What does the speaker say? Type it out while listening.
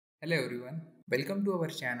Hello everyone, welcome to our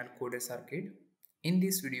channel Coders Arcade. In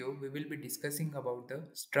this video, we will be discussing about the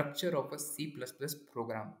structure of a C++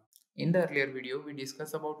 program. In the earlier video, we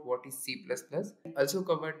discussed about what is C++, also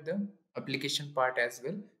covered the application part as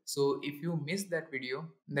well. So if you missed that video,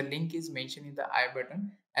 the link is mentioned in the I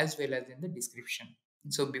button as well as in the description.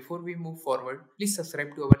 So before we move forward, please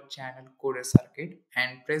subscribe to our channel Coders Arcade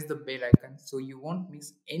and press the bell icon so you won't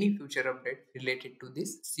miss any future update related to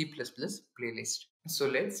this C++ playlist. So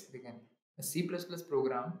let's begin. A C++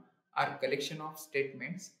 program are collection of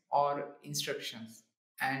statements or instructions,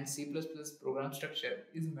 and C++ program structure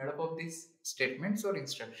is made up of these statements or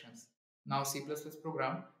instructions. Now C++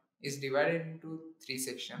 program is divided into three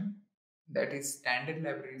sections, that is standard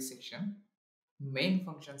library section, main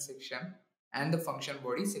function section, and the function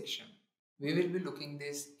body section. We will be looking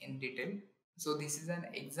this in detail. So this is an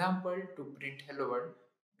example to print hello world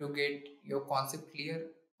to get your concept clear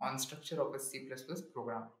on structure of a C++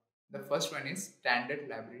 program. The first one is standard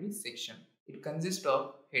library section. It consists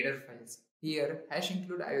of header files. Here hash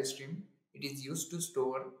include iostream. It is used to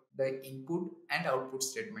store the input and output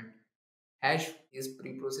statement. Hash is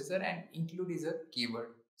preprocessor and include is a keyword.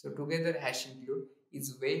 So together hash include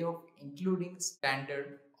is way of including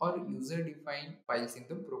standard or user defined files in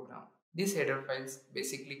the program. These header files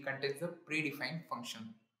basically contains the predefined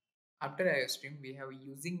function. After iostream, we have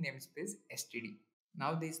using namespace std.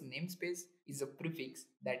 Now this namespace is a prefix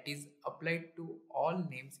that is applied to all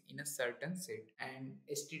names in a certain set, and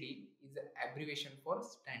std is the abbreviation for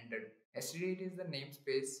standard. Std is the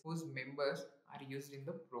namespace whose members are used in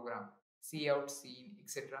the program. Cout, scene,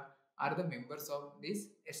 etc. are the members of this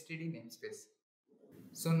std namespace.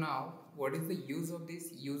 So now, what is the use of this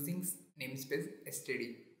using namespace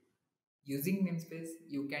std? Using namespace,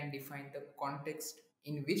 you can define the context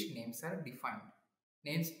in which names are defined.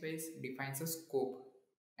 Namespace defines a scope,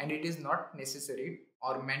 and it is not necessary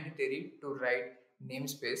or mandatory to write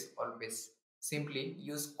namespace always. Simply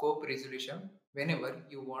use scope resolution whenever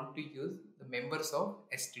you want to use the members of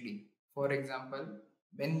std. For example,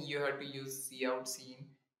 when you have to use cout scene,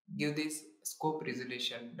 give this scope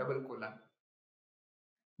resolution double colon.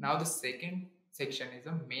 Now the second section is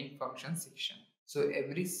a main function section. So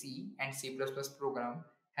every C and C++ program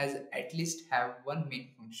has at least have one main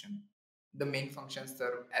function. The main function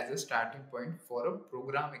serves as a starting point for a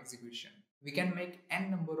program execution. We can make n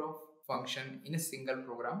number of function in a single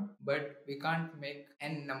program, but we can't make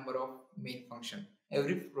n number of main function.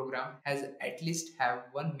 Every program has at least have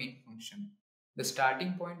one main function. The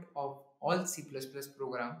starting point of all C++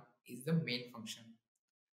 program is the main function,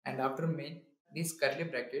 and after main, these curly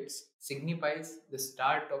brackets signifies the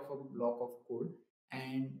start of a block of code,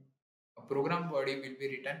 and a program body will be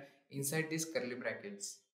written inside these curly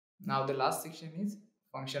brackets. Now the last section is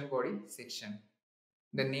function body section.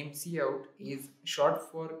 The name cout is short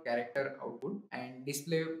for character output and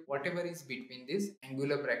display whatever is between these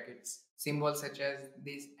angular brackets. Symbols such as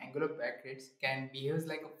these angular brackets can behave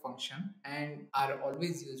like a function and are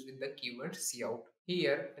always used with the keyword cout.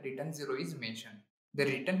 Here return 0 is mentioned. The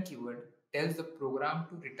return keyword tells the program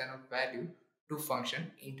to return a value to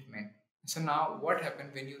function int main. So now what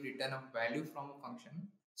happens when you return a value from a function?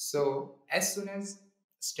 So as soon as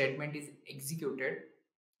statement is executed,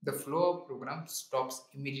 the flow of program stops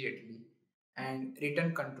immediately and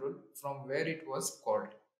return control from where it was called.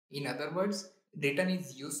 In other words, return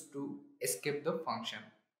is used to escape the function,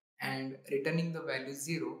 and returning the value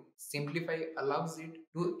 0 simplify allows it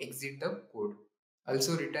to exit the code.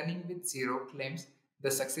 Also, returning with 0 claims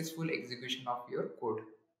the successful execution of your code.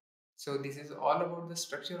 So this is all about the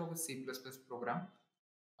structure of a C++ program.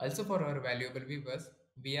 Also, for our valuable viewers,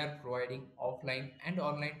 we are providing offline and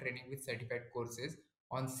online training with certified courses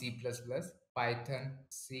on C++, Python,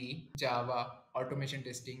 C, Java, automation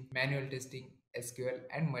testing, manual testing, SQL,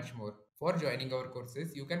 and much more. For joining our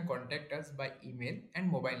courses, you can contact us by email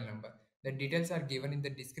and mobile number. The details are given in the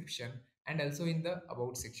description and also in the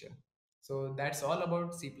about section. So that's all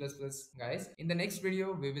about C++, guys. In the next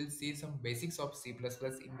video, we will see some basics of C++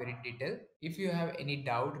 in very detail. If you have any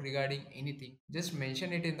doubt regarding anything, just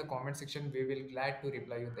mention it in the comment section. We will glad to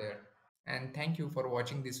reply you there. And thank you for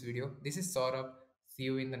watching this video. This is Saurabh. See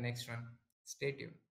you in the next one. Stay tuned.